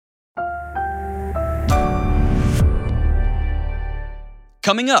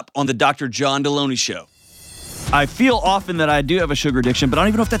Coming up on the Dr. John Deloney Show. I feel often that I do have a sugar addiction, but I don't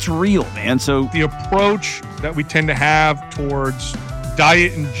even know if that's real, man. So the approach that we tend to have towards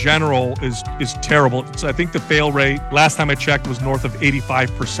diet in general is terrible. So I think the fail rate, last time I checked, was north of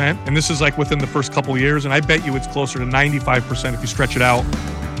 85%. And this is like within the first couple of years. And I bet you it's closer to 95% if you stretch it out.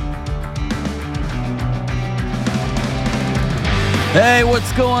 Hey,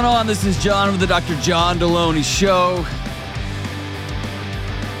 what's going on? This is John with the Dr. John Deloney Show.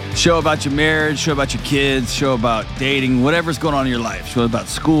 Show about your marriage, show about your kids, show about dating, whatever's going on in your life. Show about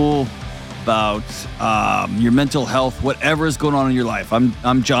school, about your mental health, whatever is going on in your life. I'm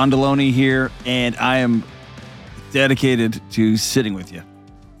John Deloney here, and I am dedicated to sitting with you,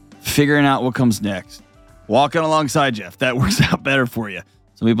 figuring out what comes next, walking alongside you if that works out better for you.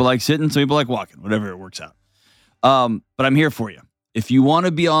 Some people like sitting, some people like walking, whatever it works out. But I'm here for you. If you want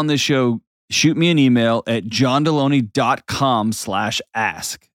to be on this show, shoot me an email at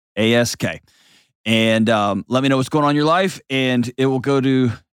johndeloney.com/ask. ASK. And let me know what's going on in your life, and it will go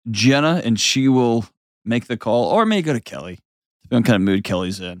to Jenna, and she will make the call, or may go to Kelly. Depending on what kind of mood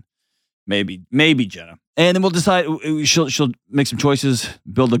Kelly's in. Maybe Jenna. And then we'll decide. She'll make some choices,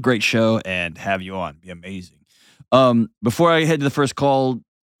 build a great show, and have you on. Be amazing. Before I head to the first call,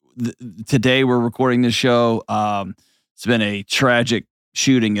 today we're recording this show. It's been a tragic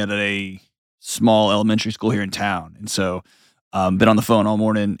shooting at a small elementary school here in town, and so been on the phone all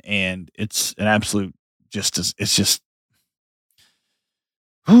morning, and it's an absolute it's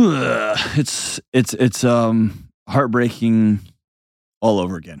heartbreaking all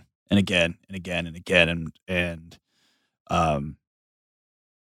over again and again and again and again, and I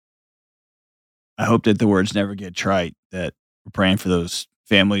hope that the words never get trite, that we're praying for those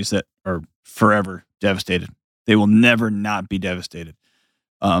families that are forever devastated. They will never not be devastated.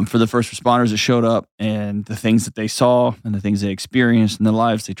 For the first responders that showed up, and the things that they saw and the things they experienced and the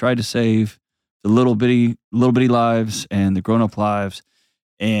lives they tried to save, the little bitty lives and the grown-up lives,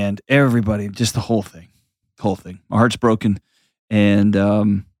 and everybody, just the whole thing. My heart's broken, and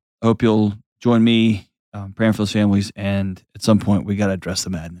I hope you'll join me praying for those families, and at some point we got to address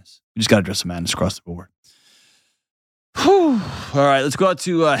the madness. We just got to address the madness across the board. Whew. All right, let's go out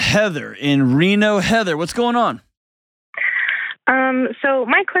to Heather in Reno. Heather, what's going on? So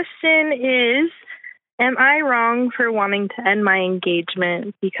my question is, am I wrong for wanting to end my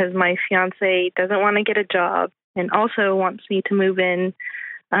engagement because my fiance doesn't want to get a job and also wants me to move in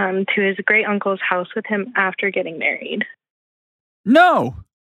to his great uncle's house with him after getting married? No,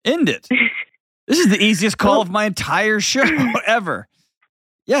 end it. This is the easiest call of my entire show ever.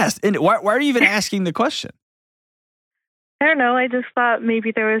 Yes, and why are you even asking the question? I don't know. I just thought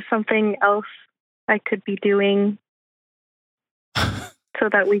maybe there was something else I could be doing so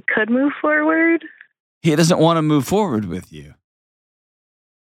that we could move forward. He doesn't want to move forward with you.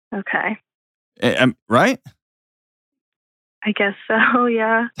 Okay. Right? I guess so,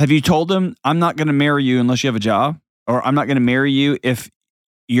 yeah. Have you told him, I'm not going to marry you unless you have a job? Or I'm not going to marry you if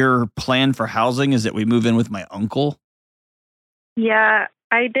your plan for housing is that we move in with my uncle? Yeah,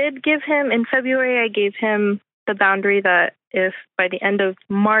 I did give him, in February, I gave him the boundary that if by the end of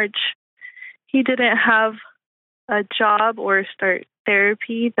March he didn't have a job or start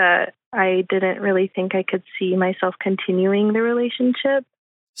therapy, that I didn't really think I could see myself continuing the relationship.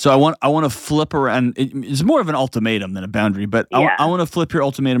 So I want to flip around. It's more of an ultimatum than a boundary, but yeah. I want to flip your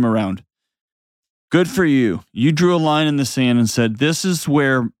ultimatum around. Good for you. You drew a line in the sand and said, this is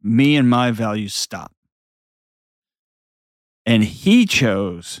where me and my values stop. And he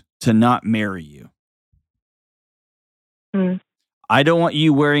chose to not marry you. I don't want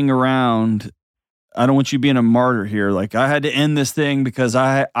you wearing around. I don't want you being a martyr here. Like, I had to end this thing because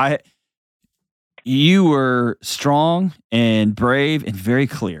you were strong and brave and very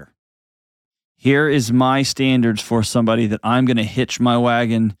clear. Here is my standards for somebody that I'm going to hitch my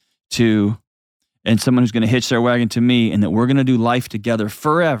wagon to, and someone who's going to hitch their wagon to me, and that we're going to do life together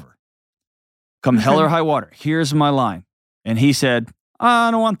forever. Come hell or high water. Here's my line. And he said,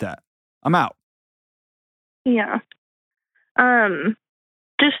 I don't want that. I'm out. Yeah.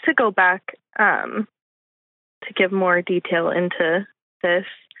 Just to go back, to give more detail into this,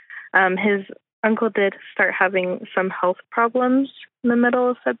 his uncle did start having some health problems in the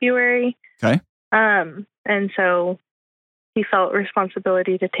middle of February. Okay. And so he felt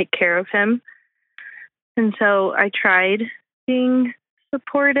responsibility to take care of him. And so I tried being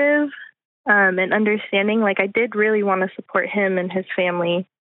supportive, and understanding. Like, I did really want to support him and his family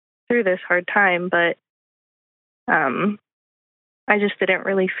through this hard time, but I just didn't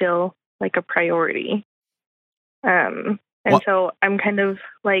really feel like a priority. And so I'm kind of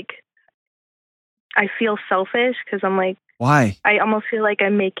like, I feel selfish because I'm like, Why? I almost feel like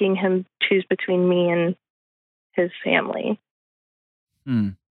I'm making him choose between me and his family.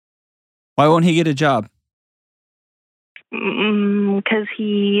 Why won't he get a job? Because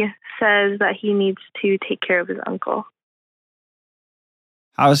he says that he needs to take care of his uncle.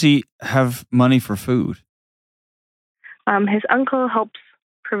 How does he have money for food? His uncle helps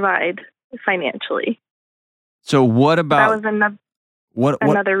provide financially. So what about... That was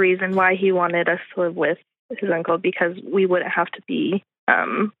another reason why he wanted us to live with his uncle, because we wouldn't have to be,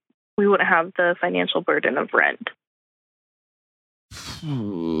 we wouldn't have the financial burden of rent.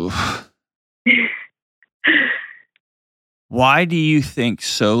 Why do you think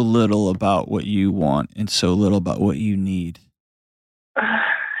so little about what you want and so little about what you need?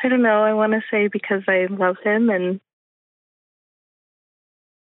 I don't know. I want to say because I love him, and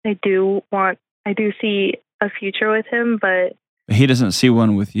I do see a future with him, but he doesn't see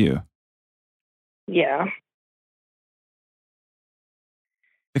one with you. Yeah.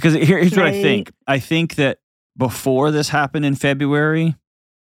 Because here's what I think. I think that before this happened in February,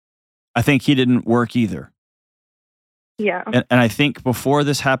 I think he didn't work either. Yeah. And I think before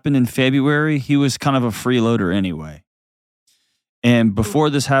this happened in February, he was kind of a freeloader anyway. And before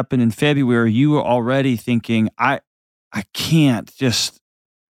this happened in February, you were already thinking, I can't just,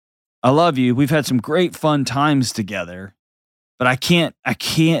 I love you. We've had some great fun times together, but I can't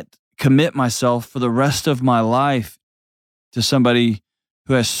commit myself for the rest of my life to somebody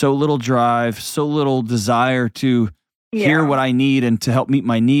who has so little drive, so little desire to hear what I need and to help meet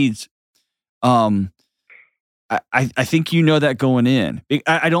my needs. I think you know that going in.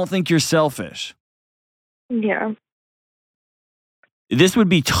 I don't think you're selfish. Yeah. This would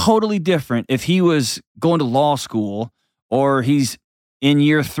be totally different if he was going to law school, or he's in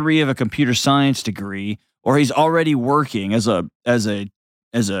year 3 of a computer science degree, or he's already working as a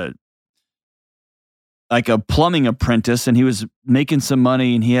like a plumbing apprentice, and he was making some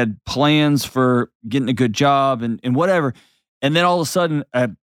money and he had plans for getting a good job and whatever. And then all of a sudden a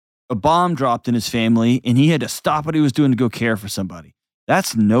bomb dropped in his family and he had to stop what he was doing to go care for somebody.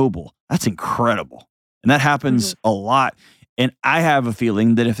 That's noble. That's incredible. And that happens a lot. And I have a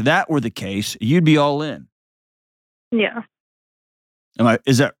feeling that if that were the case, you'd be all in. Yeah.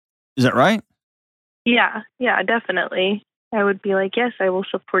 Is that right? Yeah, definitely. I would be like, yes, I will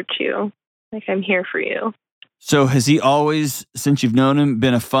support you. Like, I'm here for you. So has he always, since you've known him,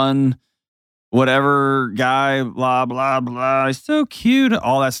 been a fun, whatever guy, blah, blah, blah. He's so cute,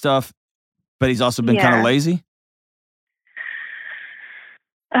 all that stuff. But he's also been kind of lazy?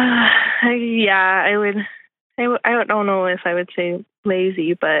 Yeah, I don't know if I would say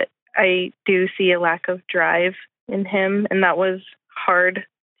lazy, but I do see a lack of drive in him. And that was hard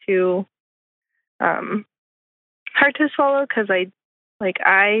to swallow, because I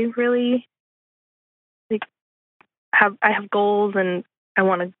really have goals and I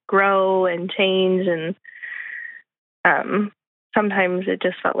want to grow and change, and sometimes it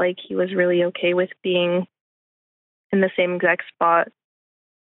just felt like he was really okay with being in the same exact spot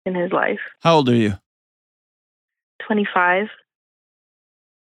in his life. How old are you? 25.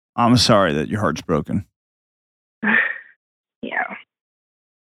 I'm sorry that your heart's broken. Yeah.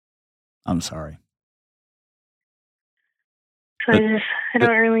 I'm sorry. So I don't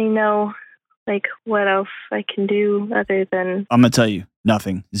really know like what else I can do other than... I'm going to tell you,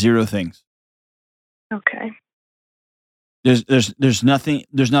 nothing. 0 things. Okay. There's nothing,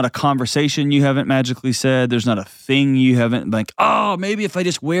 there's not a conversation you haven't magically said. There's not a thing you haven't like, oh, maybe if I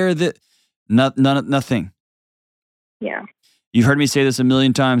just wear that, nothing. Yeah. You've heard me say this a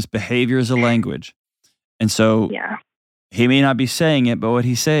million times, behavior is a language. And so he may not be saying it, but what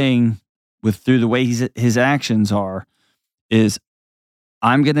he's saying through the way his actions is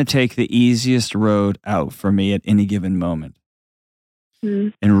I'm going to take the easiest road out for me at any given moment.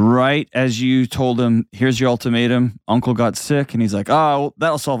 And right as you told him, here's your ultimatum, Uncle got sick, and he's like, oh, well,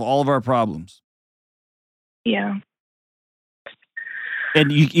 that'll solve all of our problems. Yeah.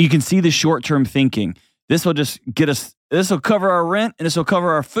 And you can see the short-term thinking. This will just get us, this will cover our rent, and this will cover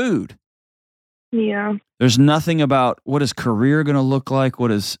our food. Yeah. There's nothing about what is career going to look like?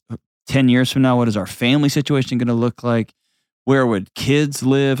 What is 10 years from now? What is our family situation going to look like? Where would kids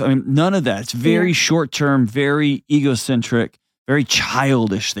live? I mean, none of that. It's very short-term, very egocentric, very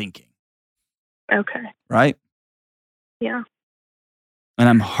childish thinking. Okay. Right? Yeah. And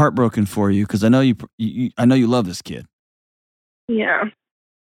I'm heartbroken for you because I know you love this kid. Yeah.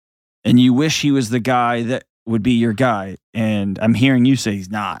 And you wish he was the guy that would be your guy. And I'm hearing you say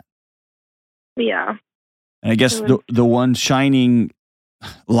he's not. Yeah. And I guess the one shining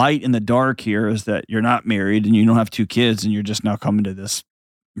light in the dark here is that you're not married and you don't have 2 kids and you're just now coming to this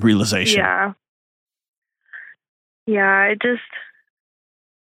realization. Yeah. Yeah,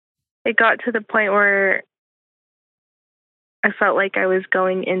 it got to the point where I felt like I was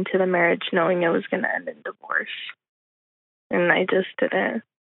going into the marriage knowing it was going to end in divorce. And I just didn't.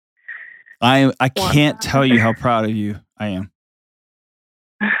 I can't tell you how proud of you I am.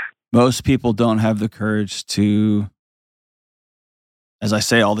 Most people don't have the courage to, as I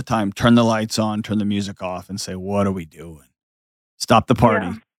say all the time, turn the lights on, turn the music off, and say, what are we doing? Stop the party.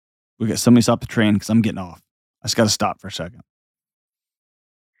 Yeah. We got somebody stop the train because I'm getting off. I just got to stop for a second.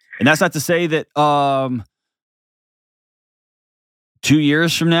 And that's not to say that 2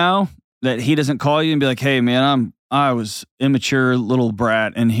 years from now that he doesn't call you and be like, hey, man, I was immature little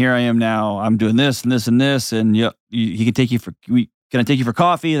brat, and here I am now. I'm doing this and this and this, and he can take you for can I take you for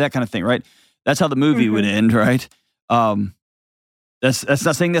coffee? That kind of thing, right? That's how the movie would end, right? That's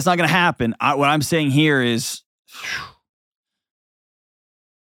not saying that's not going to happen. What I'm saying here is,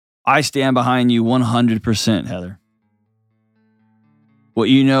 I stand behind you 100%, Heather. What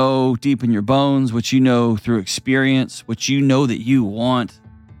you know deep in your bones, what you know through experience, what you know that you want.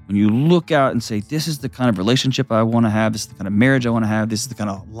 When you look out and say, this is the kind of relationship I want to have, this is the kind of marriage I want to have, this is the kind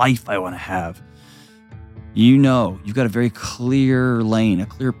of life I want to have, you know, you've got a very clear lane, a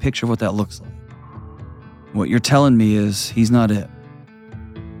clear picture of what that looks like. What you're telling me is he's not it.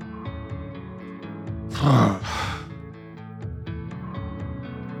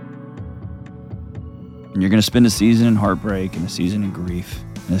 And you're going to spend a season in heartbreak and a season in grief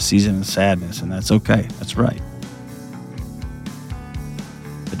and a season in sadness, and that's okay. That's right.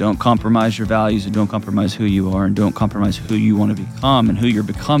 But don't compromise your values, and don't compromise who you are, and don't compromise who you want to become and who you're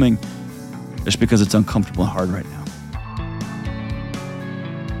becoming just because it's uncomfortable and hard right now.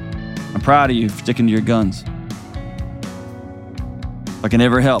 I'm proud of you for sticking to your guns. If I can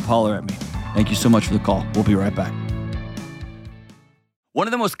ever help, holler at me. Thank you so much for the call. We'll be right back. One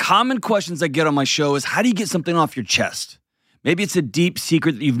of the most common questions I get on my show is, how do you get something off your chest? Maybe it's a deep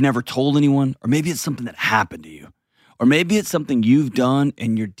secret that you've never told anyone, or maybe it's something that happened to you. Or maybe it's something you've done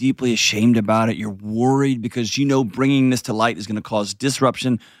and you're deeply ashamed about it. You're worried because you know bringing this to light is going to cause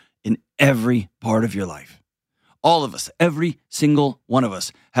disruption in every part of your life. All of us, every single one of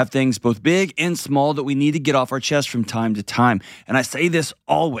us, have things both big and small that we need to get off our chest from time to time. And I say this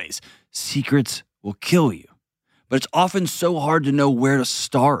always, secrets will kill you. But it's often so hard to know where to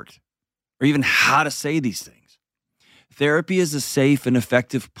start or even how to say these things. Therapy is a safe and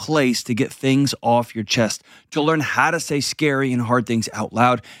effective place to get things off your chest, to learn how to say scary and hard things out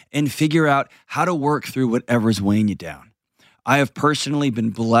loud, and figure out how to work through whatever's weighing you down. I have personally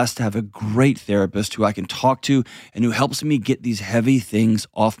been blessed to have a great therapist who I can talk to and who helps me get these heavy things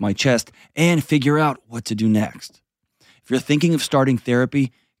off my chest and figure out what to do next. If you're thinking of starting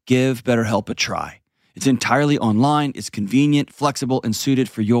therapy, give BetterHelp a try. It's entirely online, it's convenient, flexible, and suited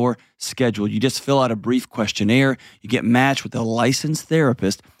for your schedule. You just fill out a brief questionnaire, you get matched with a licensed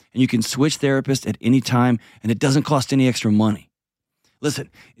therapist, and you can switch therapists at any time, and it doesn't cost any extra money. Listen,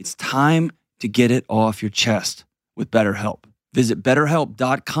 it's time to get it off your chest with BetterHelp. Visit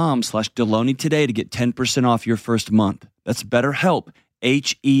BetterHelp.com/Delony today to get 10% off your first month. That's BetterHelp,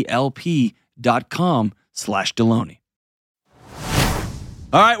 HELP.com/Delony.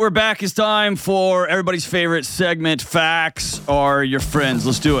 All right, we're back. It's time for everybody's favorite segment, Facts Are Your Friends.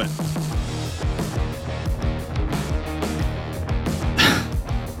 Let's do it.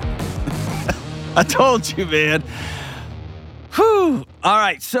 I told you, man. Whew. All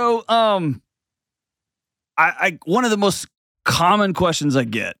right, so I one of the most common questions I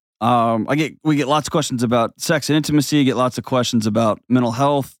get, we get lots of questions about sex and intimacy, we get lots of questions about mental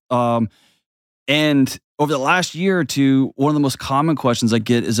health, and over the last year or two, one of the most common questions I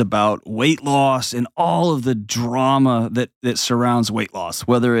get is about weight loss and all of the drama that surrounds weight loss,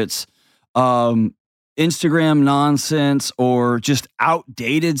 whether it's Instagram nonsense or just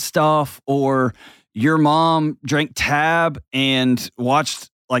outdated stuff, or your mom drank Tab and watched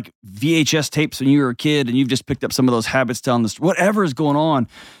like VHS tapes when you were a kid and you've just picked up some of those habits down the street, whatever is going on.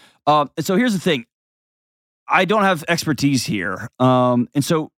 And so here's the thing. I don't have expertise here. And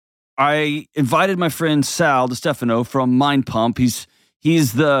so I invited my friend Sal DiStefano from Mind Pump. Are you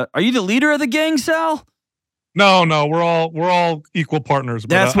the leader of the gang, Sal? No, we're all equal partners.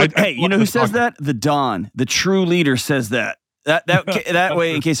 That's what. Hey, you know who says that? The Don, the true leader, says that. That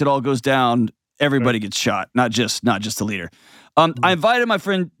way, in case it all goes down, everybody gets shot, not just the leader. I invited my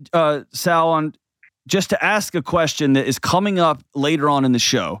friend Sal on just to ask a question that is coming up later on in the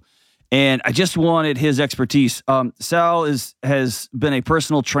show. And I just wanted his expertise. Sal has been a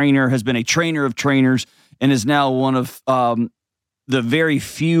personal trainer, has been a trainer of trainers, and is now one of the very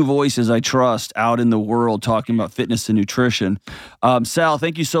few voices I trust out in the world talking about fitness and nutrition. Sal,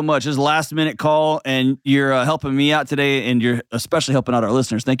 thank you so much. This is a last-minute call, and you're helping me out today, and you're especially helping out our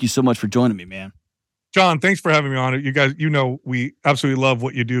listeners. Thank you so much for joining me, man. John, thanks for having me on it. You guys, we absolutely love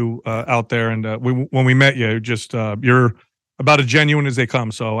what you do out there. And when we met you, just you're about as genuine as they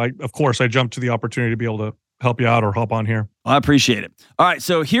come. So of course, I jumped to the opportunity to be able to help you out or hop on here. I appreciate it. All right,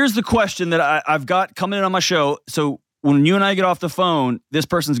 so here's the question that I've got coming in on my show. So when you and I get off the phone, this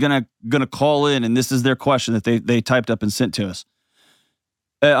person's gonna call in, and this is their question that they typed up and sent to us.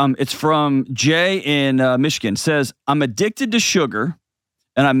 It's from Jay in Michigan. It says, I'm addicted to sugar,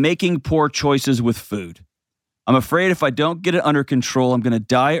 and I'm making poor choices with food. I'm afraid if I don't get it under control, I'm going to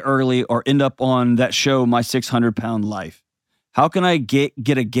die early or end up on that show, My 600-Pound Life. How can I get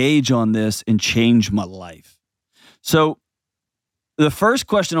a gauge on this and change my life? So the first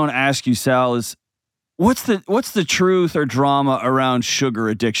question I want to ask you, Sal, is what's the truth or drama around sugar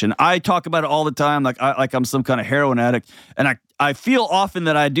addiction? I talk about it all the time, like I'm some kind of heroin addict, and I feel often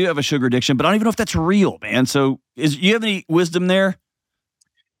that I do have a sugar addiction, but I don't even know if that's real, man. So you have any wisdom there?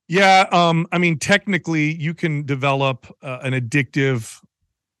 Yeah, I mean, technically, you can develop an addictive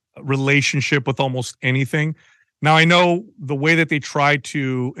relationship with almost anything. Now, I know the way that they try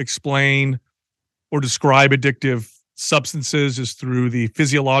to explain or describe addictive substances is through the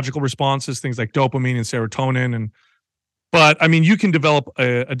physiological responses, things like dopamine and serotonin. But I mean, you can develop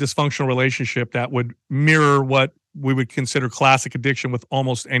a dysfunctional relationship that would mirror what we would consider classic addiction with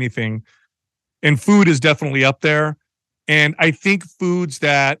almost anything. And food is definitely up there. And I think foods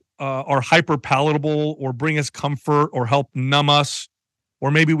that are hyper palatable or bring us comfort or help numb us,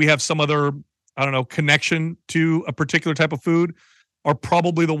 or maybe we have some other, connection to a particular type of food, are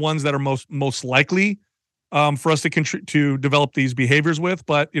probably the ones that are most likely for us to develop these behaviors with.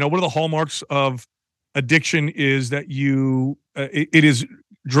 But one of the hallmarks of addiction is that it is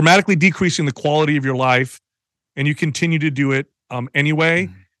dramatically decreasing the quality of your life, and you continue to do it anyway.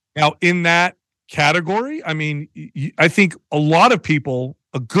 Mm-hmm. Now, in that category, I mean, I think a lot of people,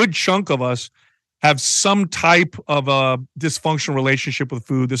 a good chunk of us, have some type of a dysfunctional relationship with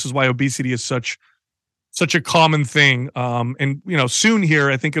food. This is why obesity is such a common thing. And soon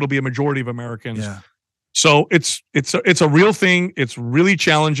here, I think it'll be a majority of Americans. Yeah. So it's a real thing. It's really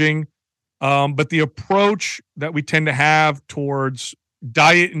challenging. But the approach that we tend to have towards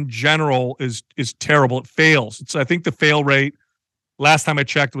diet in general is terrible. It fails. I think the fail rate, last time I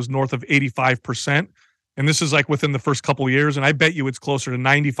checked, was north of 85%. And this is like within the first couple of years. And I bet you it's closer to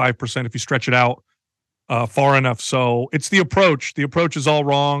 95% if you stretch it out far enough. So it's the approach. The approach is all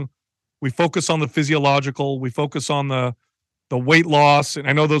wrong. We focus on the physiological. We focus on the weight loss. And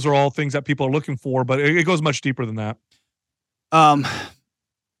I know those are all things that people are looking for, but it goes much deeper than that.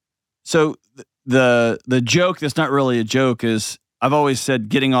 So the joke that's not really a joke is, I've always said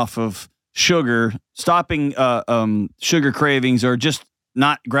getting off of sugar, stopping sugar cravings, or just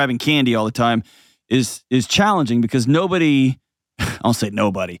not grabbing candy all the time is challenging, because I'll say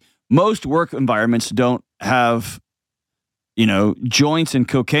nobody, most work environments don't have, joints and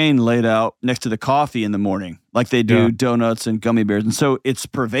cocaine laid out next to the coffee in the morning like they do donuts and gummy bears. And so it's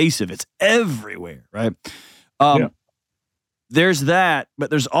pervasive. It's everywhere, right? There's that, but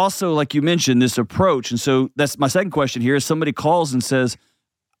there's also, like you mentioned, this approach. And so that's my second question here. Is somebody calls and says,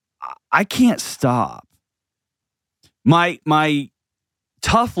 I can't stop. My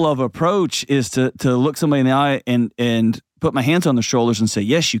tough love approach is to look somebody in the eye and put my hands on their shoulders and say,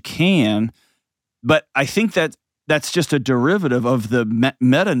 yes, you can. But I think that's just a derivative of the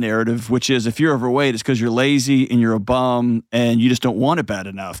meta narrative, which is, if you're overweight, it's because you're lazy and you're a bum and you just don't want it bad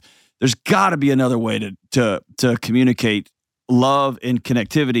enough. There's got to be another way to communicate love and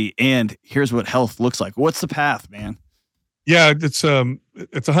connectivity. And here's what health looks like. What's the path, man? Yeah, it's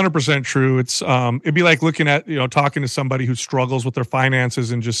 100% true. It'd be like looking at, talking to somebody who struggles with their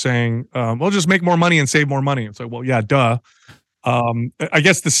finances and just saying, well, just make more money and save more money. It's like, well, yeah, duh. I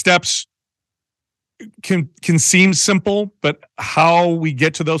guess the steps can seem simple, but how we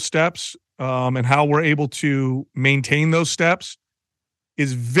get to those steps and how we're able to maintain those steps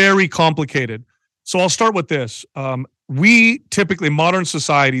is very complicated. So I'll start with this. We typically, modern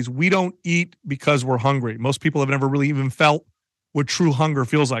societies, we don't eat because we're hungry. Most people have never really even felt what true hunger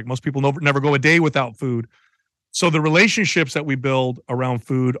feels like. Most people never go a day without food. So the relationships that we build around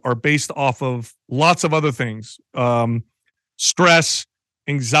food are based off of lots of other things. Stress,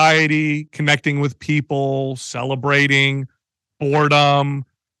 anxiety, connecting with people, celebrating, boredom,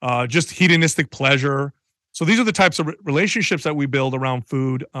 just hedonistic pleasure. So these are the types of relationships that we build around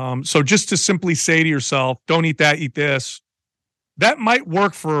food. So just to simply say to yourself, don't eat that, eat this, that might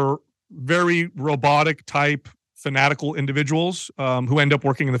work for very robotic type fanatical individuals who end up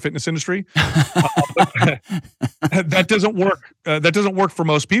working in the fitness industry. That doesn't work. That doesn't work for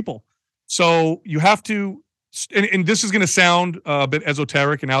most people. So you have to, and this is going to sound a bit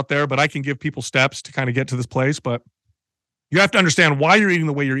esoteric and out there, but I can give people steps to kind of get to this place. But you have to understand why you're eating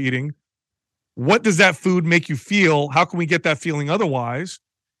the way you're eating. What does that food make you feel? How can we get that feeling otherwise?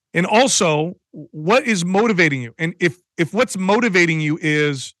 And also, what is motivating you? And if what's motivating you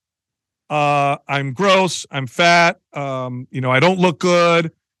is I'm gross, I'm fat, I don't look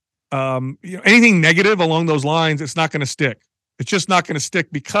good, anything negative along those lines, it's not going to stick. It's just not going to stick,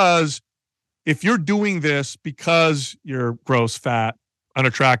 because if you're doing this because you're gross, fat,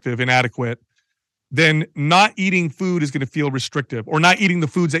 unattractive, inadequate, then not eating food is going to feel restrictive, or not eating the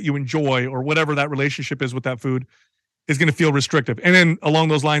foods that you enjoy, or whatever that relationship is with that food, is going to feel restrictive. And then along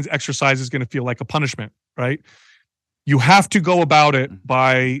those lines, exercise is going to feel like a punishment, right? You have to go about it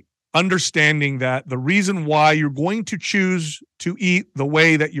by understanding that the reason why you're going to choose to eat the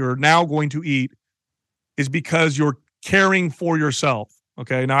way that you're now going to eat is because you're caring for yourself.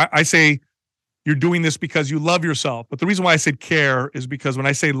 Okay. Now I say you're doing this because you love yourself, but the reason why I said care is because when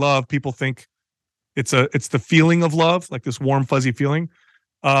I say love, people think it's the feeling of love, like this warm, fuzzy feeling.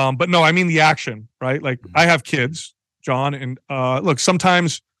 But no, I mean the action, right? Like I have kids, John, and look,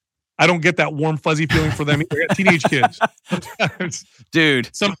 sometimes I don't get that warm, fuzzy feeling for them. I got teenage kids.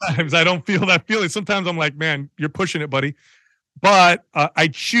 Sometimes I don't feel that feeling. Sometimes I'm like, man, you're pushing it, buddy. But I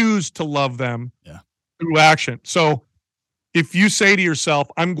choose to love them through action. So if you say to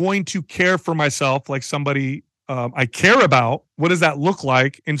yourself, I'm going to care for myself like somebody I care about, what does that look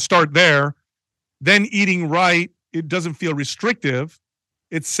like? And start there. Then eating right, it doesn't feel restrictive.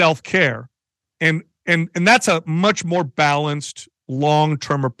 It's self-care. And that's a much more balanced,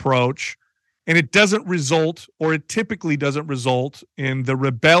 long-term approach. And it doesn't result, or it typically doesn't result in the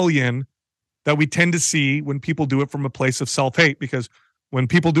rebellion that we tend to see when people do it from a place of self-hate. Because when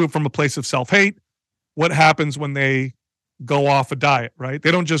people do it from a place of self-hate, what happens when they go off a diet, right? They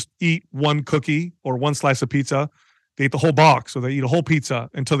don't just eat one cookie or one slice of pizza. They eat the whole box, or they eat a whole pizza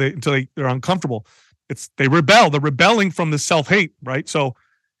until they're uncomfortable. They rebel. They're rebelling from the self-hate, right? So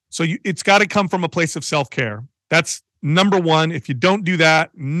it's got to come from a place of self-care. That's number one. If you don't do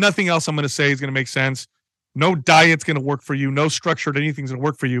that, nothing else I'm going to say is going to make sense. No diet's going to work for you. No structured anything's going to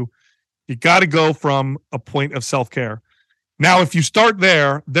work for you. You got to go from a point of self-care. Now, if you start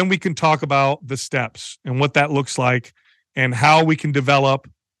there, then we can talk about the steps and what that looks like, and how we can develop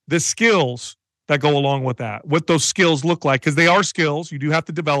the skills that go along with that, what those skills look like, because they are skills. You do have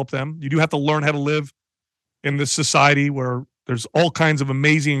to develop them. You do have to learn how to live in this society where there's all kinds of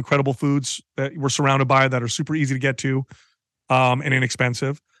amazing, incredible foods that we're surrounded by that are super easy to get to and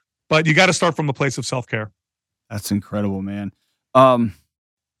inexpensive. But you got to start from a place of self-care. That's incredible, man.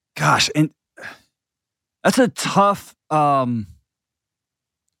 Gosh, and that's a tough. I'm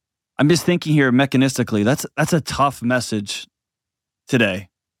just thinking here mechanistically. That's a tough message today,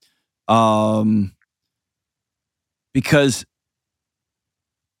 because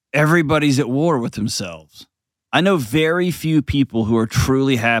everybody's at war with themselves. I know very few people who are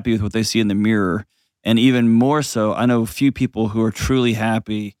truly happy with what they see in the mirror, and even more so, I know few people who are truly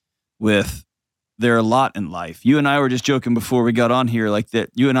happy with their lot in life. You and I were just joking before we got on here, like that.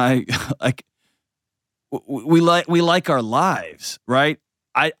 You and I, like, we like our lives, right?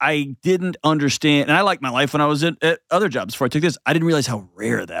 I didn't understand, and I liked my life when I was at other jobs before I took this. I didn't realize how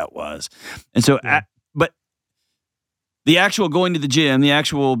rare that was, and so, but the actual going to the gym, the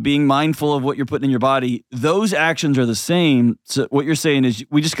actual being mindful of what you're putting in your body, those actions are the same. So what you're saying is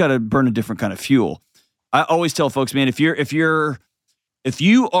we just got to burn a different kind of fuel. I always tell folks, man, if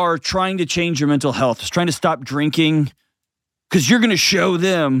you are trying to change your mental health, just trying to stop drinking, because you're going to show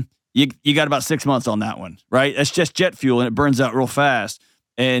them you got about 6 months on that one, right? That's just jet fuel, and it burns out real fast.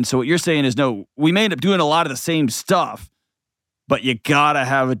 And so what you're saying is, no, we may end up doing a lot of the same stuff, but you got to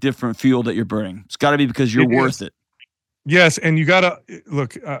have a different fuel that you're burning. It's got to be because you're worth it. Yes, and you got to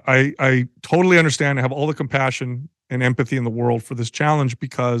look. I totally understand. I have all the compassion and empathy in the world for this challenge,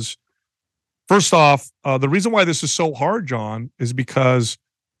 because first off, the reason why this is so hard, John, is because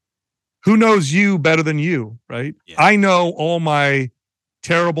who knows you better than you, right? Yeah. I know all my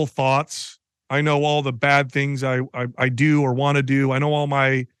terrible thoughts. I know all the bad things I do or want to do. I know all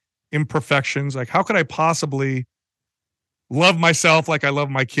my imperfections. Like, how could I possibly love myself like I love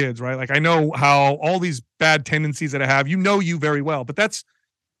my kids, right? Like, I know how all these bad tendencies that I have, you very well. But that's,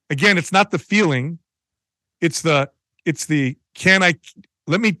 again, it's not the feeling. It's the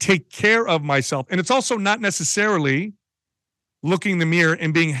let me take care of myself. And it's also not necessarily looking in the mirror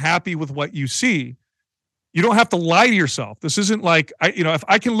and being happy with what you see. You don't have to lie to yourself. This isn't like, if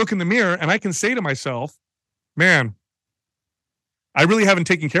I can look in the mirror and I can say to myself, man, I really haven't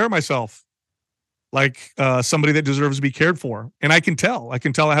taken care of myself like somebody that deserves to be cared for. And I can tell I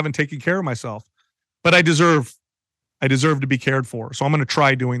haven't taken care of myself, but I deserve to be cared for. So I'm going to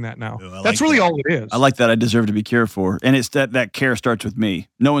try doing that now. Ooh, That's really all it is. I like that. I deserve to be cared for. And it's that care starts with me.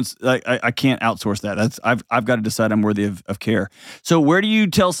 No one's, I can't outsource that. I've got to decide I'm worthy of care. So where do you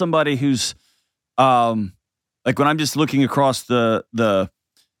tell somebody who's, like when I'm just looking across the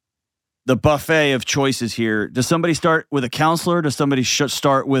buffet of choices here, does somebody start with a counselor? Does somebody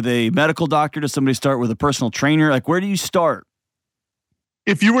start with a medical doctor? Does somebody start with a personal trainer? Like, where do you start?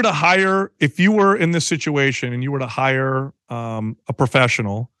 If you were in this situation and you were to hire a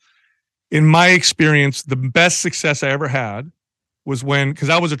professional, in my experience, the best success I ever had was because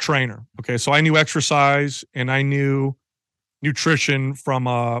I was a trainer. Okay. So I knew exercise and I knew nutrition from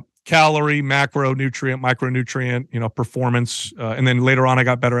a calorie, macronutrient, micronutrient, performance. And then later on, I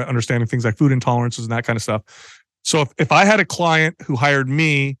got better at understanding things like food intolerances and that kind of stuff. So if I had a client who hired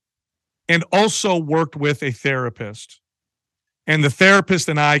me and also worked with a therapist, and the therapist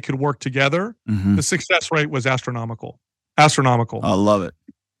and I could work together, the success rate was astronomical. Astronomical. I love it.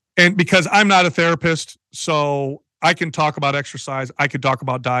 And because I'm not a therapist, so I can talk about exercise, I could talk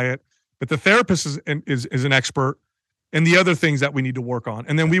about diet, but the therapist is an expert in the other things that we need to work on.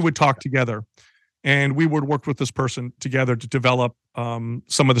 And then we would talk together and we would work with this person together to develop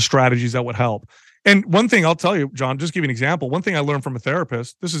some of the strategies that would help. And one thing I'll tell you, John, just give you an example. One thing I learned from a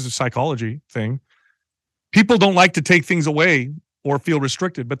therapist, this is a psychology thing. People don't like to take things away or feel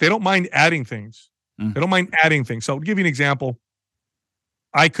restricted, but they don't mind adding things. They don't mind adding things. So I'll give you an example.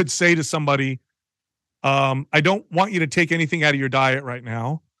 I could say to somebody, I don't want you to take anything out of your diet right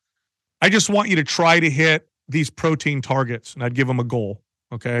now. I just want you to try to hit these protein targets. And I'd give them a goal.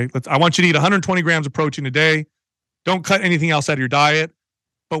 Okay. I want you to eat 120 grams of protein a day. Don't cut anything else out of your diet.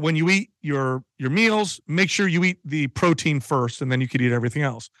 But when you eat your meals, make sure you eat the protein first, and then you could eat everything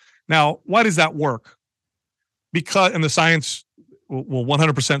else. Now, why does that work? And the science will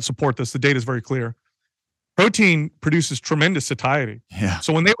 100% support this. The data is very clear. Protein produces tremendous satiety. Yeah.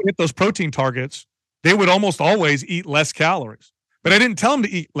 So when they would hit those protein targets, they would almost always eat less calories. But I didn't tell them to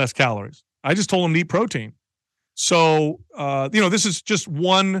eat less calories. I just told them to eat protein. So, this is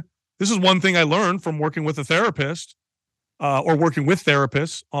one thing I learned from working with a therapist or working with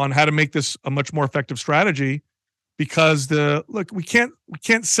therapists on how to make this a much more effective strategy. Because we can't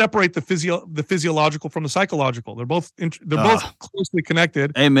separate the physiological from the psychological. They're both closely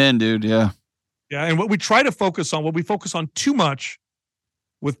connected. Amen, dude. Yeah. Yeah. And what we focus on too much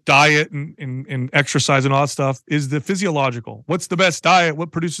with diet and exercise and all that stuff is the physiological. What's the best diet?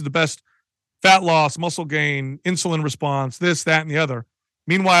 What produces the best fat loss, muscle gain, insulin response, this, that, and the other.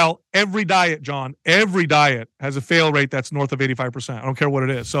 Meanwhile, every diet has a fail rate that's north of 85%. I don't care what it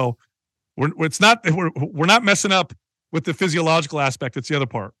is. So we're not messing up with the physiological aspect. It's the other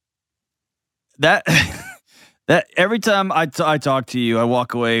part. That every time I talk to you, I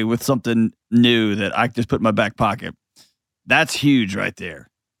walk away with something new that I just put in my back pocket. That's huge right there.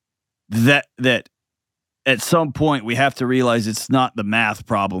 That at some point we have to realize it's not the math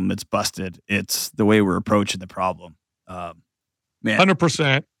problem that's busted. It's the way we're approaching the problem. Man,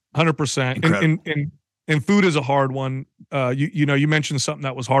 100%. And food is a hard one. You mentioned something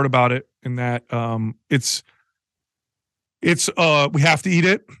that was hard about it, in that it's we have to eat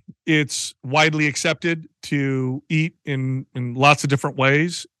it. It's widely accepted to eat in lots of different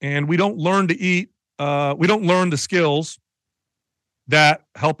ways, and we don't learn to eat. We don't learn the skills that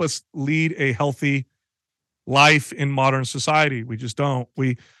help us lead a healthy life in modern society. We just don't.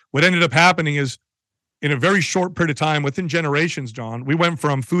 What ended up happening is, in a very short period of time, within generations, John, we went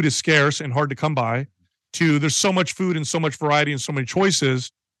from food is scarce and hard to come by to there's so much food and so much variety and so many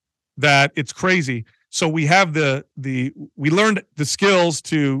choices that it's crazy. So we have we learned the skills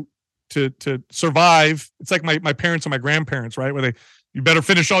to survive. It's like my parents and my grandparents, right? Where you better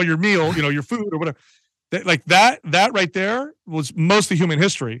finish all your meal, your food or whatever. That right there was most of human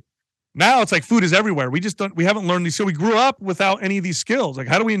history. Now it's like food is everywhere. We haven't learned these skills. We grew up without any of these skills. Like,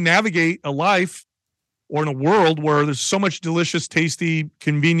 how do we navigate a life or in a world where there's so much delicious, tasty,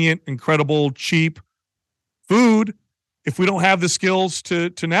 convenient, incredible, cheap food if we don't have the skills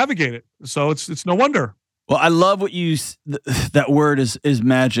to navigate it? So it's no wonder. Well, I love what that word is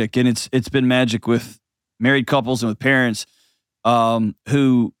magic, and it's been magic with married couples and with parents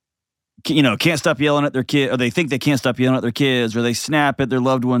who can't stop yelling at their kid, or they think they can't stop yelling at their kids, or they snap at their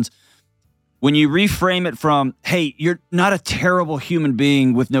loved ones. When you reframe it from, hey, you're not a terrible human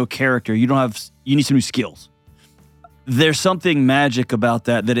being with no character. You need some new skills. there's something magic about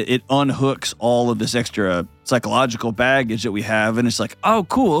that it unhooks all of this extra psychological baggage that we have. And it's like, oh,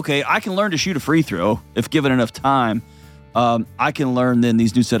 cool. Okay, I can learn to shoot a free throw if given enough time. I can learn then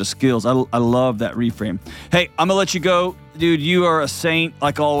these new set of skills. I love that reframe. Hey, I'm going to let you go. Dude, you are a saint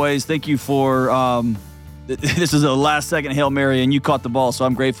like always. Thank you for this is a last second Hail Mary and you caught the ball, so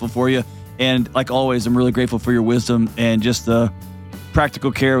I'm grateful for you. And like always, I'm really grateful for your wisdom and just the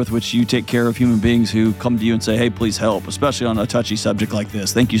practical care with which you take care of human beings who come to you and say, hey, please help, especially on a touchy subject like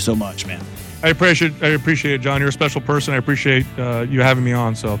this. Thank you so much, man. I appreciate it, John. You're a special person. I appreciate you having me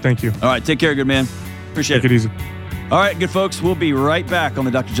on, so thank you. All right, take care, good man. Appreciate it. Take it easy. All right, good folks, we'll be right back on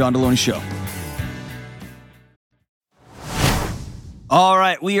the Dr. John Delony Show. All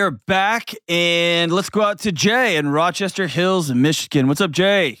right, we are back, and let's go out to Jay in Rochester Hills, Michigan. What's up,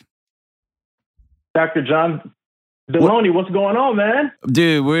 Jay? Dr. John Delony, what's going on, man?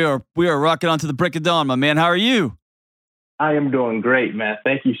 Dude, we are rocking on to the break of dawn, my man. How are you? I am doing great, man.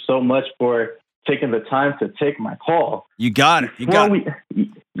 Thank you so much for taking the time to take my call. You got it.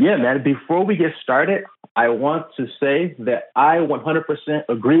 Yeah, man. Before we get started, I want to say that I 100%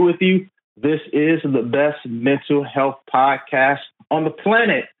 agree with you. This is the best mental health podcast on the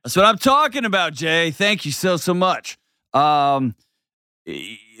planet. That's what I'm talking about, Jay. Thank you so much. I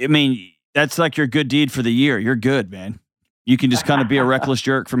mean, that's like your good deed for the year. You're good, man. You can just kind of be a reckless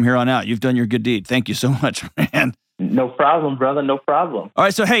jerk from here on out. You've done your good deed. Thank you so much, man. No problem, brother. No problem. All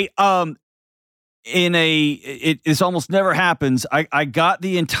right. So, hey, this almost never happens. I got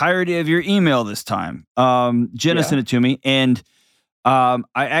the entirety of your email this time. Jenna sent it to me, and I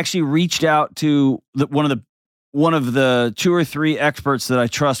actually reached out to one of the 2 or 3 experts that I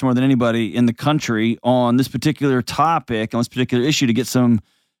trust more than anybody in the country on this particular topic, on this particular issue, to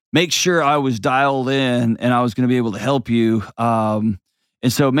make sure I was dialed in and I was going to be able to help you. And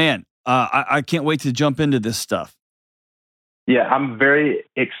so, man, I can't wait to jump into this stuff. Yeah, I'm very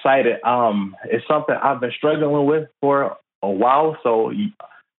excited. It's something I've been struggling with for a while, so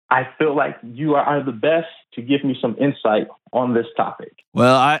I feel like you are the best to give me some insight on this topic.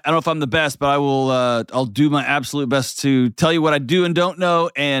 Well, I don't know if I'm the best, but I will. I'll do my absolute best to tell you what I do and don't know.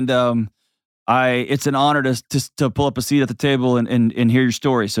 And it's an honor to pull up a seat at the table and hear your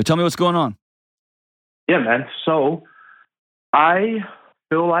story. So tell me what's going on. Yeah, man. So I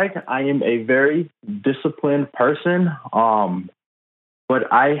feel like I am a very disciplined person,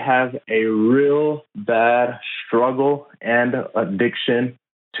 but I have a real bad struggle and addiction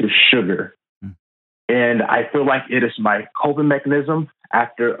to sugar. And I feel like it is my coping mechanism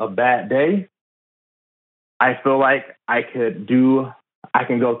after a bad day. I feel like I can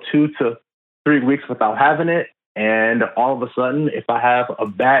go 2 to 3 weeks without having it. And all of a sudden, if I have a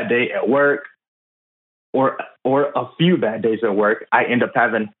bad day at work or a few bad days at work, I end up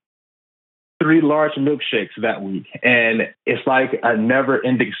having 3 large milkshakes that week. And it's like a never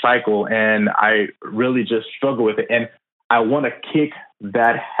ending cycle. And I really just struggle with it. And I want to kick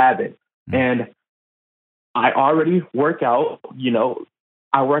that habit. And I already work out,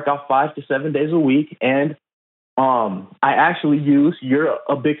 I work out 5 to 7 days a week. And I actually you're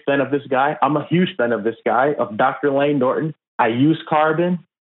a big fan of this guy. I'm a huge fan of this guy, of Dr. Layne Norton. I use Carbon.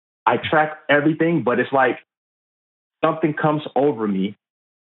 I track everything, but it's like something comes over me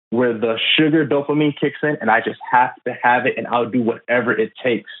where the sugar dopamine kicks in and I just have to have it, and I'll do whatever it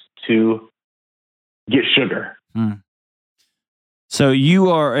takes to get sugar. So you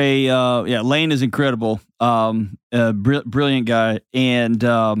are Layne is incredible, brilliant guy. And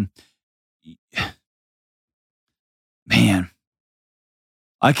man,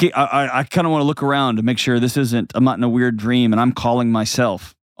 I kind of want to look around to make sure I'm not in a weird dream and I'm calling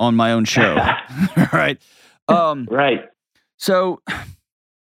myself on my own show. Right. Right. So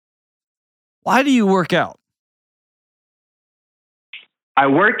why do you work out? I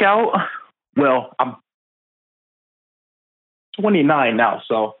work out. Well, I'm 29 now,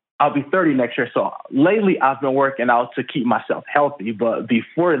 so I'll be 30 next year. So lately I've been working out to keep myself healthy. But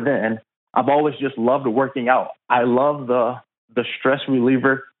before then, I've always just loved working out. I love the stress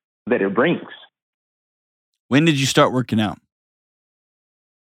reliever that it brings. When did you start working out?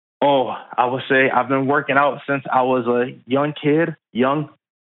 Oh, I would say I've been working out since I was a young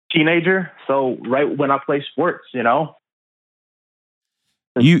teenager. So right when I play sports,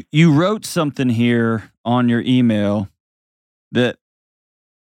 You wrote something here on your email that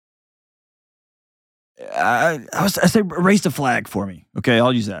I say raised a flag for me. Okay,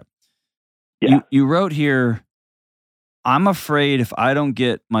 I'll use that. Yeah. You wrote here, I'm afraid if I don't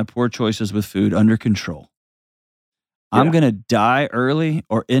get my poor choices with food under control, I'm going to die early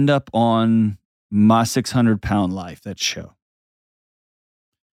or end up on my 600-pound life, that show.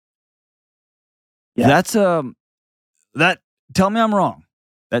 Yeah. tell me I'm wrong.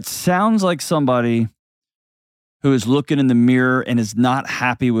 That sounds like somebody who is looking in the mirror and is not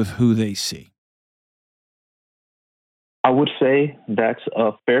happy with who they see. I would say that's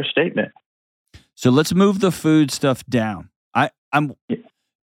a fair statement. So let's move the food stuff down. I'm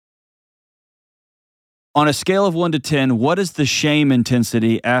on a scale of 1 to 10, what is the shame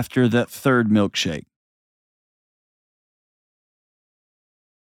intensity after that third milkshake?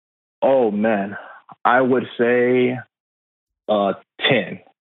 Oh man, I would say 10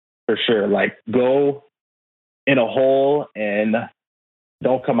 for sure. Like, go in a hole and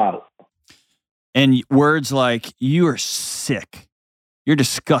don't come out. And words like, you are sick. You're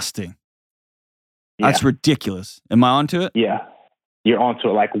disgusting. Yeah. That's ridiculous. Am I onto it? Yeah, you're onto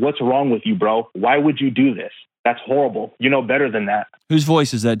it. Like, what's wrong with you, bro? Why would you do this? That's horrible. You know better than that. Whose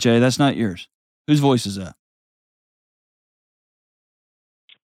voice is that, Jay? That's not yours. Whose voice is that?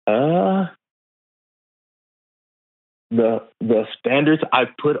 The standards I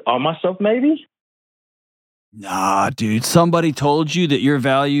put on myself, maybe? Nah, dude. Somebody told you that your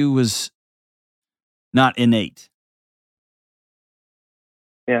value was not innate.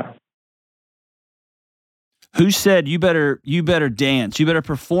 Yeah. Who said you better dance? You better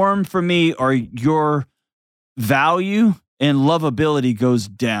perform for me, or your value and lovability goes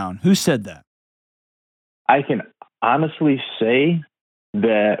down. Who said that? I can honestly say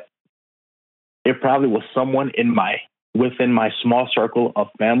that it probably was someone within my small circle of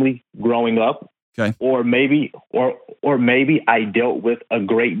family growing up. Okay. Or maybe I dealt with a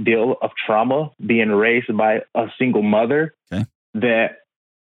great deal of trauma being raised by a single mother. Okay. That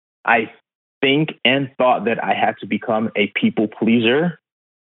I think and thought that I had to become a people pleaser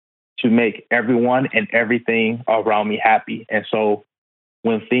to make everyone and everything around me happy. And so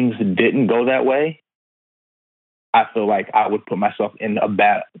when things didn't go that way, I feel like I would put myself in a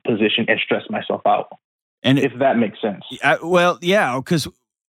bad position and stress myself out. And if that makes sense. Well, yeah, because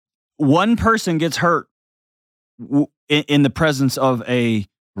one person gets hurt in the presence of a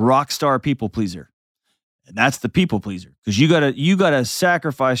rock star people pleaser. And that's the people pleaser, because you gotta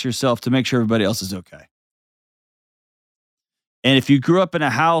sacrifice yourself to make sure everybody else is okay. And if you grew up in a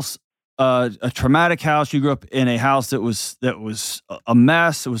house, a traumatic house, you grew up in a house that was a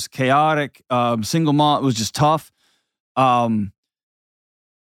mess, it was chaotic, single mom, it was just tough.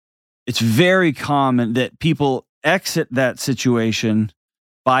 It's very common that people exit that situation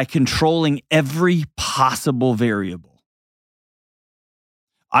by controlling every possible variable.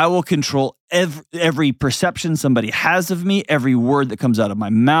 I will control every perception somebody has of me, every word that comes out of my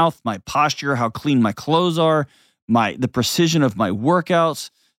mouth, my posture, how clean my clothes are, the precision of my workouts,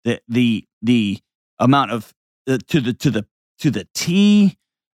 the amount of to the T,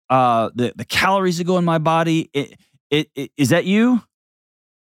 the calories that go in my body. Is that you?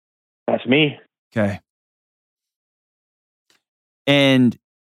 That's me. Okay. And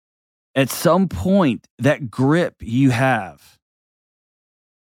at some point, that grip you have,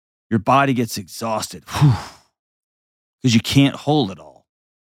 your body gets exhausted because you can't hold it all.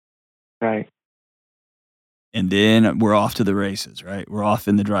 Right. And then we're off to the races, right? We're off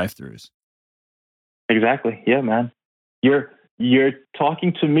in the drive-thrus. Exactly. Yeah, man. You're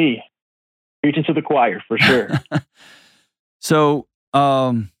talking to me, preaching to the choir for sure. So,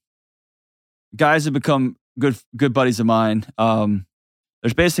 guys have become good buddies of mine.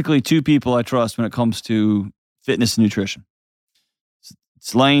 There's basically two people I trust when it comes to fitness and nutrition.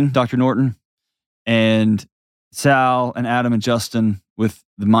 It's Lane, Dr. Norton, and Sal and Adam and Justin with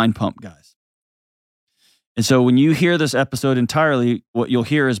the Mind Pump guys. And so when you hear this episode entirely, what you'll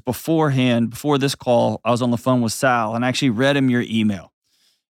hear is before this call, I was on the phone with Sal and I actually read him your email.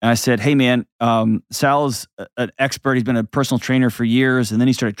 And I said, hey man, Sal is an expert. He's been a personal trainer for years. And then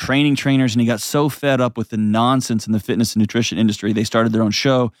he started training trainers and he got so fed up with the nonsense in the fitness and nutrition industry. They started their own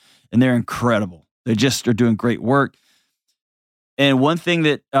show and they're incredible. They just are doing great work. And one thing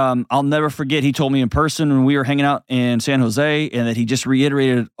that I'll never forget, he told me in person when we were hanging out in San Jose, and that he just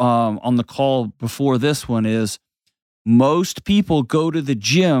reiterated on the call before this one, is most people go to the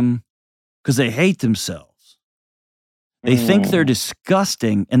gym because they hate themselves. They think they're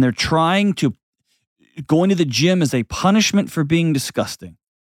disgusting, and they're trying to going to the gym as a punishment for being disgusting,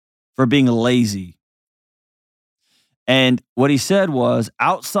 for being lazy. And what he said was,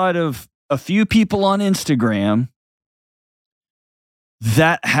 outside of a few people on Instagram,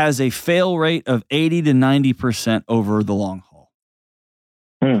 that has a fail rate of 80 to 90% over the long haul.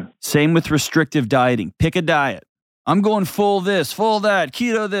 Same with restrictive dieting. Pick a diet. I'm going full this, full that,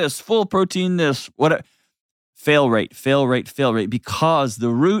 keto this, full protein this, whatever. Fail rate, because the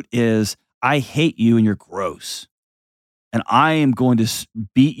root is, I hate you and you're gross. And I am going to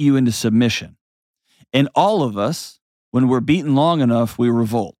beat you into submission. And all of us when we're beaten long enough, we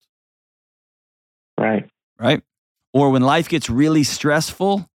revolt. Right. Right? Or when life gets really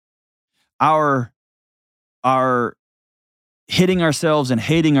stressful, our hitting ourselves and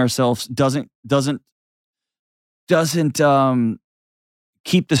hating ourselves doesn't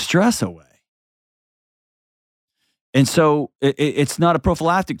keep the stress away. And so it's not a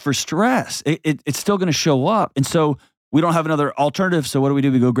prophylactic for stress. It's still going to show up. And so we don't have another alternative. So what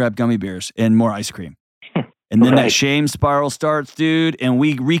do? We go grab gummy bears and more ice cream. And then that shame spiral starts, dude. And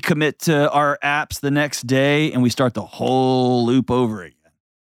we recommit to our apps the next day and we start the whole loop over again.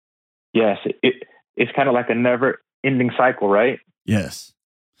 Yes. It's kind of like a never ending cycle, right? Yes.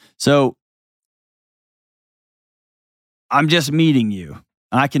 So I'm just meeting you.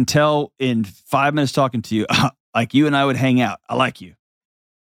 I can tell in 5 minutes talking to you, like you and I would hang out. I like you.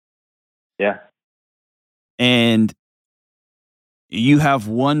 Yeah. And you have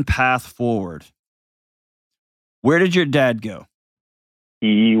one path forward. Where did your dad go?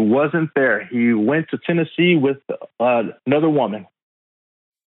 He wasn't there. He went to Tennessee with another woman.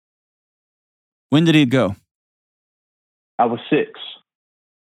 When did he go? I was 6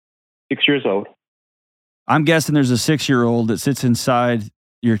 years old. I'm guessing there's a 6-year-old that sits inside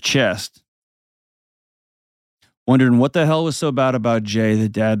your chest wondering what the hell was so bad about Jay that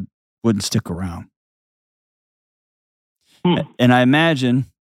dad wouldn't stick around. And I imagine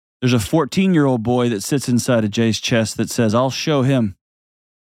there's a 14-year-old boy that sits inside of Jay's chest that says, I'll show him.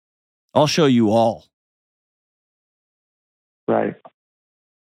 I'll show you all. Right.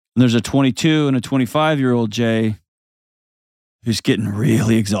 And there's a 22 and a 25-year-old Jay who's getting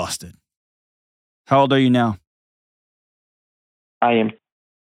really exhausted. How old are you now? I am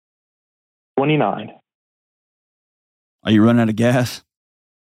 29. Are you running out of gas?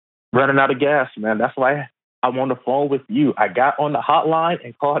 Running out of gas, man. That's why I'm on the phone with you. I got on the hotline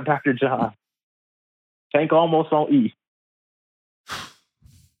and called Dr. John. Tank almost on E.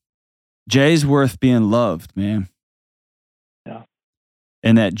 Jay's worth being loved, man. Yeah.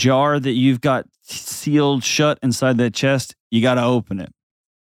 And that jar that you've got sealed shut inside that chest, you got to open it.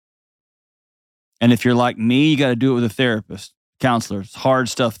 And if you're like me, you got to do it with a therapist, counselor. It's hard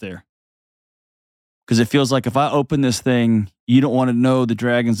stuff there. Because it feels like if I open this thing, you don't want to know the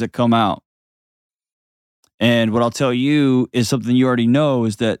dragons that come out. And what I'll tell you is something you already know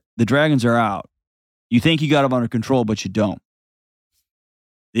is that the dragons are out. You think you got them under control, but you don't.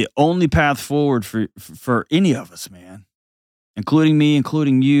 The only path forward for any of us, man, including me,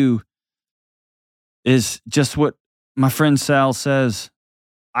 including you, is just what my friend Sal says.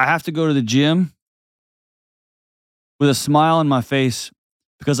 I have to go to the gym with a smile on my face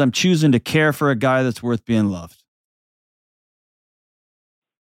because I'm choosing to care for a guy that's worth being loved.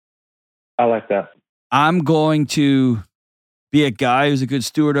 I like that. I'm going to be a guy who's a good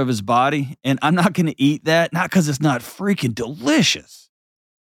steward of his body, and I'm not going to eat that, not because it's not freaking delicious.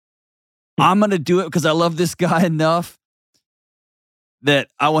 I'm going to do it because I love this guy enough that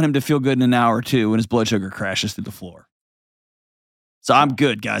I want him to feel good in an hour or two when his blood sugar crashes through the floor. So I'm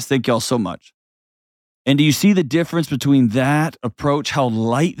good, guys. Thank y'all so much. And do you see the difference between that approach, how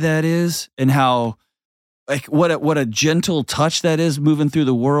light that is, and how, like, what a gentle touch that is moving through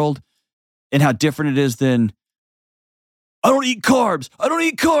the world, and how different it is than, I don't eat carbs. I don't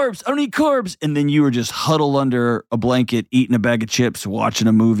eat carbs. I don't eat carbs. And then you were just huddled under a blanket, eating a bag of chips, watching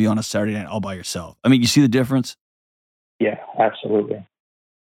a movie on a Saturday night all by yourself. I mean, you see the difference? Yeah, absolutely.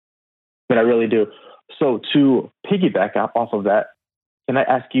 But I really do. So to piggyback off of that, can I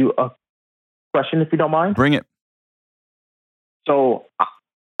ask you a question if you don't mind? Bring it. So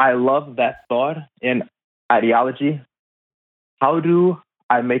I love that thought and ideology. How do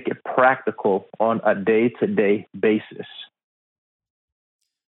I make it practical on a day-to-day basis?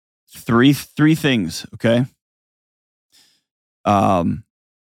 Three things, okay?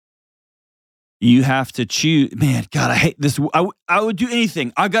 You have to choose. Man, God, I hate this. I would do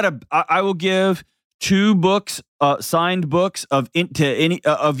anything. I will give 2 books, signed books to any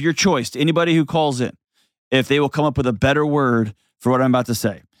of your choice to anybody who calls in, if they will come up with a better word for what I'm about to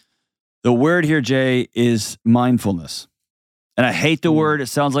say. The word here, Jay, is mindfulness. And I hate the word. It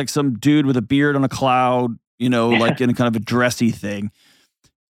sounds like some dude with a beard on a cloud, like in a kind of a dressy thing.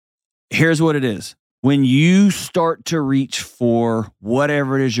 Here's what it is. When you start to reach for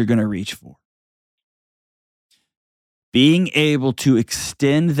whatever it is you're going to reach for, being able to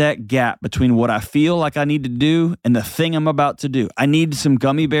extend that gap between what I feel like I need to do and the thing I'm about to do. I need some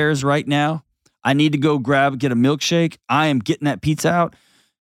gummy bears right now. I need to go get a milkshake. I am getting that pizza out.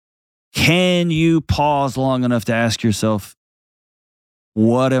 Can you pause long enough to ask yourself,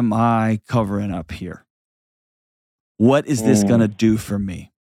 what am I covering up here? What is this going to do for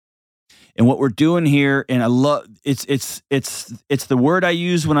me? And what we're doing here, and I love it's the word I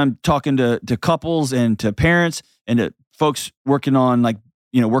use when I'm talking to couples and to parents and to folks working on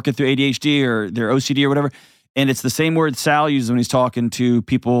working through ADHD or their OCD or whatever. And it's the same word Sal uses when he's talking to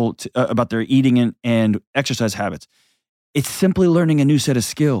people about their eating and exercise habits. It's simply learning a new set of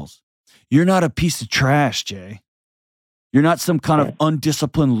skills. You're not a piece of trash, Jay. You're not some kind of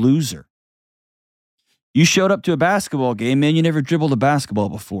undisciplined loser. You showed up to a basketball game, man. You never dribbled a basketball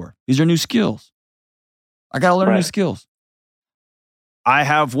before. These are new skills. I got to learn new skills. I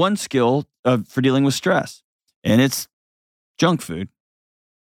have one skill for dealing with stress, and it's junk food.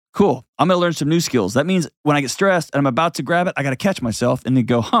 Cool. I'm going to learn some new skills. That means when I get stressed and I'm about to grab it, I got to catch myself and then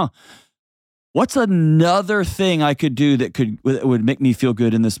go, what's another thing I could do that would make me feel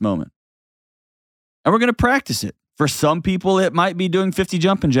good in this moment? And we're going to practice it. For some people, it might be doing 50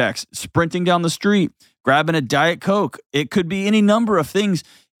 jumping jacks, sprinting down the street, grabbing a Diet Coke. It could be any number of things.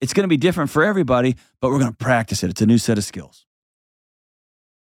 It's going to be different for everybody, but we're going to practice it. It's a new set of skills.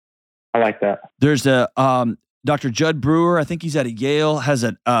 I like that. There's Dr. Judd Brewer, I think he's at Yale, has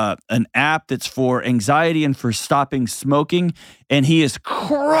an app that's for anxiety and for stopping smoking, and he is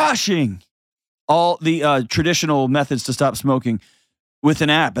crushing all the traditional methods to stop smoking with an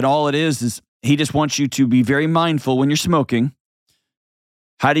app. And all it is he just wants you to be very mindful when you're smoking.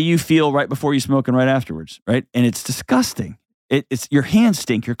 How do you feel right before you smoke and right afterwards, right? And it's disgusting. It's your hands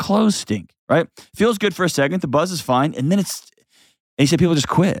stink, your clothes stink, right? Feels good for a second, the buzz is fine, and then and he said people just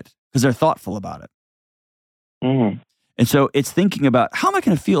quit because they're thoughtful about it. Mm-hmm. And so it's thinking about, how am I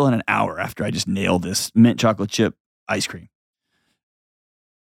going to feel in an hour after I just nail this mint chocolate chip ice cream?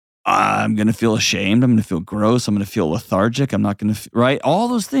 I'm going to feel ashamed. I'm going to feel gross. I'm going to feel lethargic. I'm not going to, right? All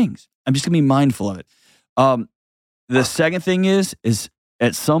those things. I'm just going to be mindful of it. The second thing is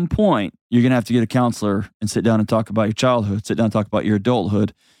at some point, you're going to have to get a counselor and sit down and talk about your childhood, sit down and talk about your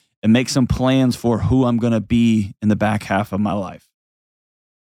adulthood, and make some plans for who I'm going to be in the back half of my life.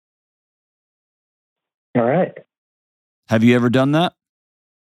 All right. Have you ever done that?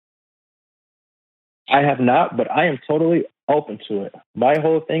 I have not, but I am totally open to it. My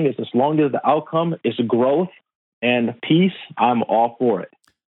whole thing is, as long as the outcome is growth and peace, I'm all for it.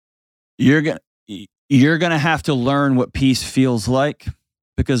 You're going to have to learn what peace feels like,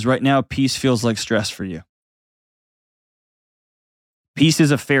 because right now peace feels like stress for you. Peace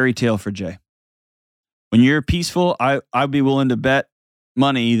is a fairy tale for Jay. When you're peaceful, I'd be willing to bet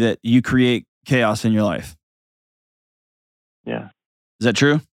money that you create chaos in your life. Yeah. Is that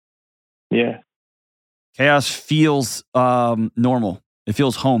true? Yeah. Chaos feels normal. It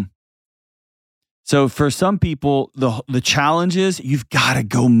feels home. So for some people, the challenge is you've got to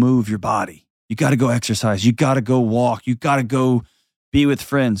go move your body. You got to go exercise. You got to go walk. You got to go be with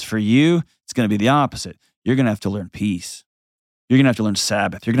friends. For you, it's going to be the opposite. You're going to have to learn peace. You're going to have to learn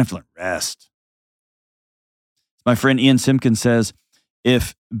Sabbath. You're going to have to learn rest. My friend Ian Simpkins says,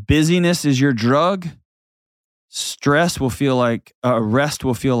 if busyness is your drug, rest will feel like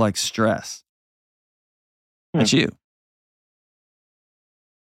stress. That's you.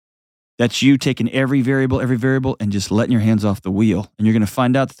 That's you taking every variable, and just letting your hands off the wheel. And you're going to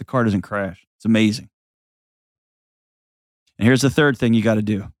find out that the car doesn't crash. It's amazing. And here's the third thing you got to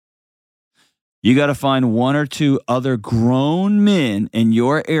do. You got to find one or two other grown men in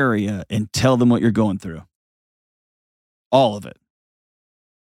your area and tell them what you're going through. All of it.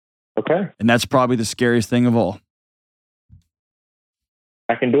 Okay. And that's probably the scariest thing of all.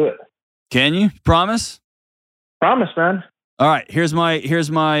 I can do it. Can you? Promise? Promise, man. All right. Here is my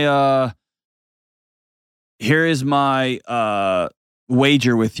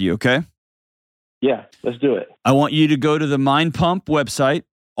wager with you, okay? Yeah, let's do it. I want you to go to the Mind Pump website.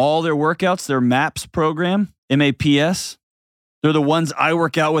 All their workouts, their MAPS program, MAPS, they're the ones I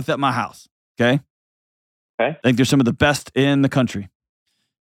work out with at my house, okay? Okay. I think they're some of the best in the country.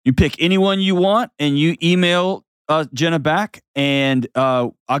 You pick anyone you want, and you email Jenna back, and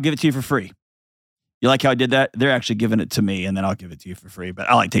I'll give it to you for free. You like how I did that? They're actually giving it to me, and then I'll give it to you for free, but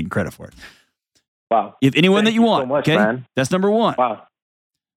I like taking credit for it. Wow. If anyone Thank that you want, so much, okay? Man. That's number one. Wow.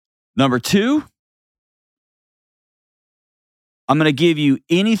 Number two, I'm going to give you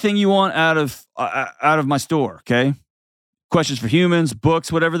anything you want out of my store, okay? Questions for Humans,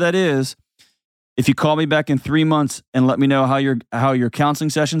 books, whatever that is. If you call me back in 3 months and let me know how your counseling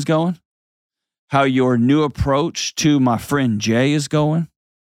session's going, how your new approach to my friend Jay is going,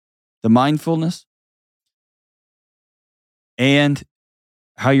 the mindfulness, and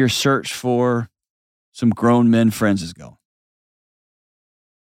how your search for some grown men friends is going.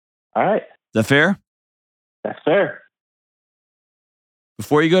 All right. Is that fair? That's fair.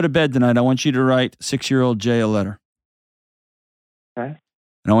 Before you go to bed tonight, I want you to write 6-year-old Jay a letter. Okay.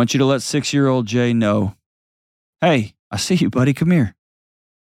 And I want you to let 6-year-old Jay know, hey, I see you, buddy. Come here.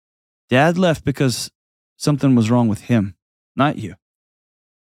 Dad left because something was wrong with him, not you.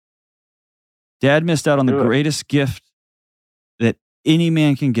 Dad missed out on the greatest gift that any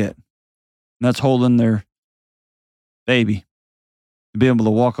man can get. And that's holding their baby. To be able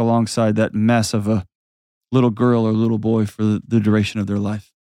to walk alongside that mess of a little girl or little boy for the duration of their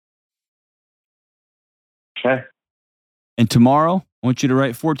life. Okay. And tomorrow, I want you to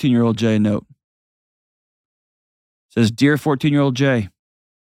write 14-year-old Jay a note. It says, Dear 14-year-old Jay,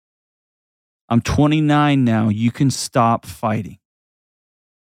 I'm 29 now. You can stop fighting.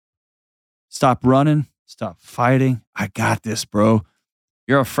 Stop running. Stop fighting. I got this, bro.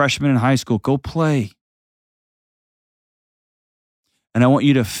 You're a freshman in high school. Go play. And I want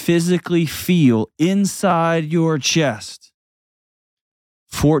you to physically feel inside your chest,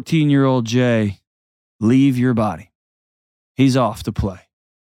 14-year-old Jay, leave your body. He's off to play.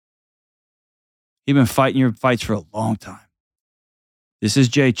 He's been fighting your fights for a long time. This is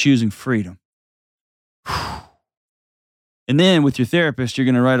Jay choosing freedom. And then with your therapist, you're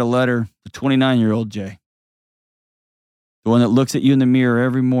going to write a letter to 29-year-old Jay, the one that looks at you in the mirror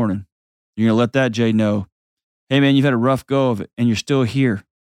every morning. You're going to let that Jay know, hey, man, you've had a rough go of it, and you're still here.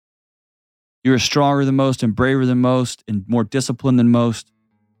 You're stronger than most and braver than most and more disciplined than most.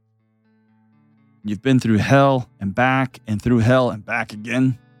 You've been through hell and back and through hell and back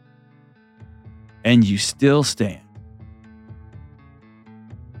again, and you still stand.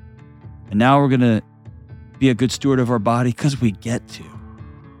 And now we're going to be a good steward of our body because we get to.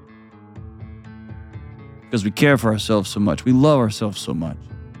 Because we care for ourselves so much. We love ourselves so much.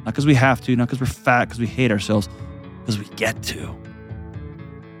 Not because we have to, not because we're fat, because we hate ourselves, because we get to.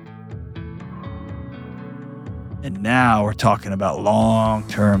 And now we're talking about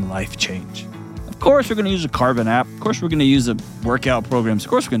long-term life change. Of course, we're going to use a Carbon app. Of course, we're going to use the workout programs. Of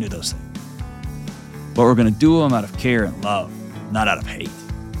course, we're going to do those things. But we're going to do them out of care and love, not out of hate.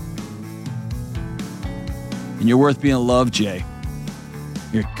 And you're worth being loved, Jay.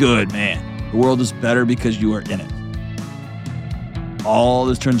 You're good, man. The world is better because you are in it. All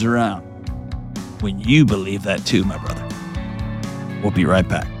this turns around when you believe that too, my brother. We'll be right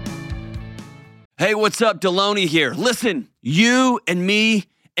back. Hey, what's up? Deloney here. Listen, you and me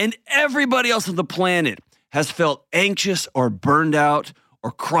and everybody else on the planet has felt anxious or burned out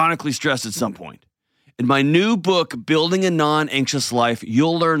or chronically stressed at some point. In my new book, Building a Non-Anxious Life,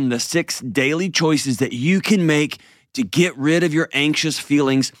 you'll learn the 6 daily choices that you can make to get rid of your anxious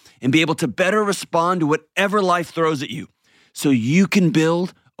feelings and be able to better respond to whatever life throws at you so you can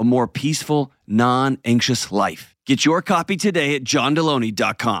build a more peaceful, non-anxious life. Get your copy today at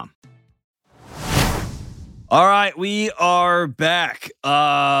johndeloney.com. All right, we are back.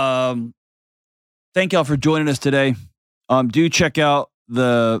 Thank y'all for joining us today. Do check out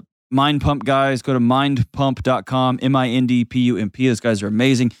the Mind Pump guys. Go to mindpump.com, MINDPUMP. Those guys are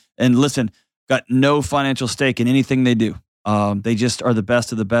amazing. And listen, got no financial stake in anything they do. They just are the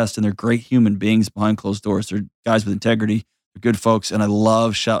best of the best, and they're great human beings behind closed doors. They're guys with integrity. They're good folks, and I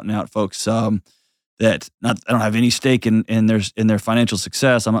love shouting out folks that I don't have any stake in their financial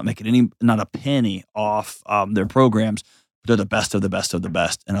success. I'm not making not a penny off their programs. They're the best of the best of the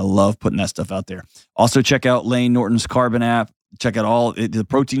best, and I love putting that stuff out there. Also, check out Lane Norton's Carbon app. Check out all the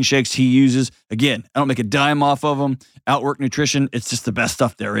protein shakes he uses. Again, I don't make a dime off of them. Outwork Nutrition, it's just the best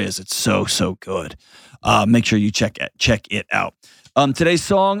stuff there is. It's so, so good. Make sure you check it out. Today's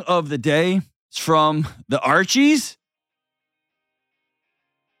song of the day is from the Archies.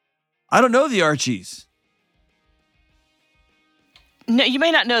 I don't know the Archies. No, you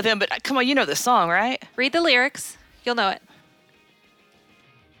may not know them, but come on, you know the song, right? Read the lyrics. You'll know it.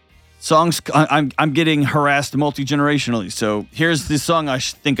 Songs, I'm getting harassed multi-generationally, so here's the song I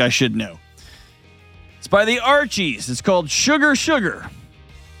think I should know. It's by the Archies. It's called Sugar, Sugar.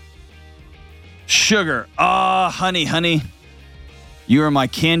 Sugar. Honey, honey, you are my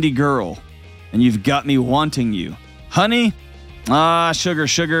candy girl, and you've got me wanting you. Honey, sugar,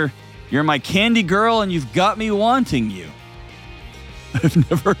 sugar, you're my candy girl, and you've got me wanting you. I've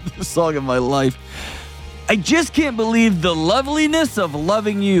never heard this song in my life. I just can't believe the loveliness of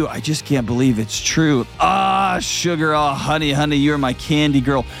loving you. I just can't believe it's true. Sugar, honey, honey, you're my candy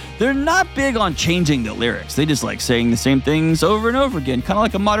girl. They're not big on changing the lyrics. They just like saying the same things over and over again, kind of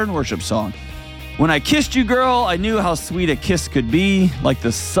like a modern worship song. When I kissed you, girl, I knew how sweet a kiss could be. Like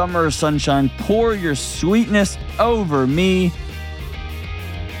the summer sunshine, pour your sweetness over me.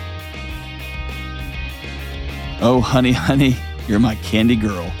 Oh, honey, honey, you're my candy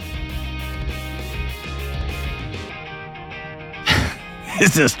girl.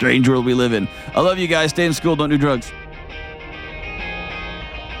 It's a strange world we live in. I love you guys. Stay in school. Don't do drugs.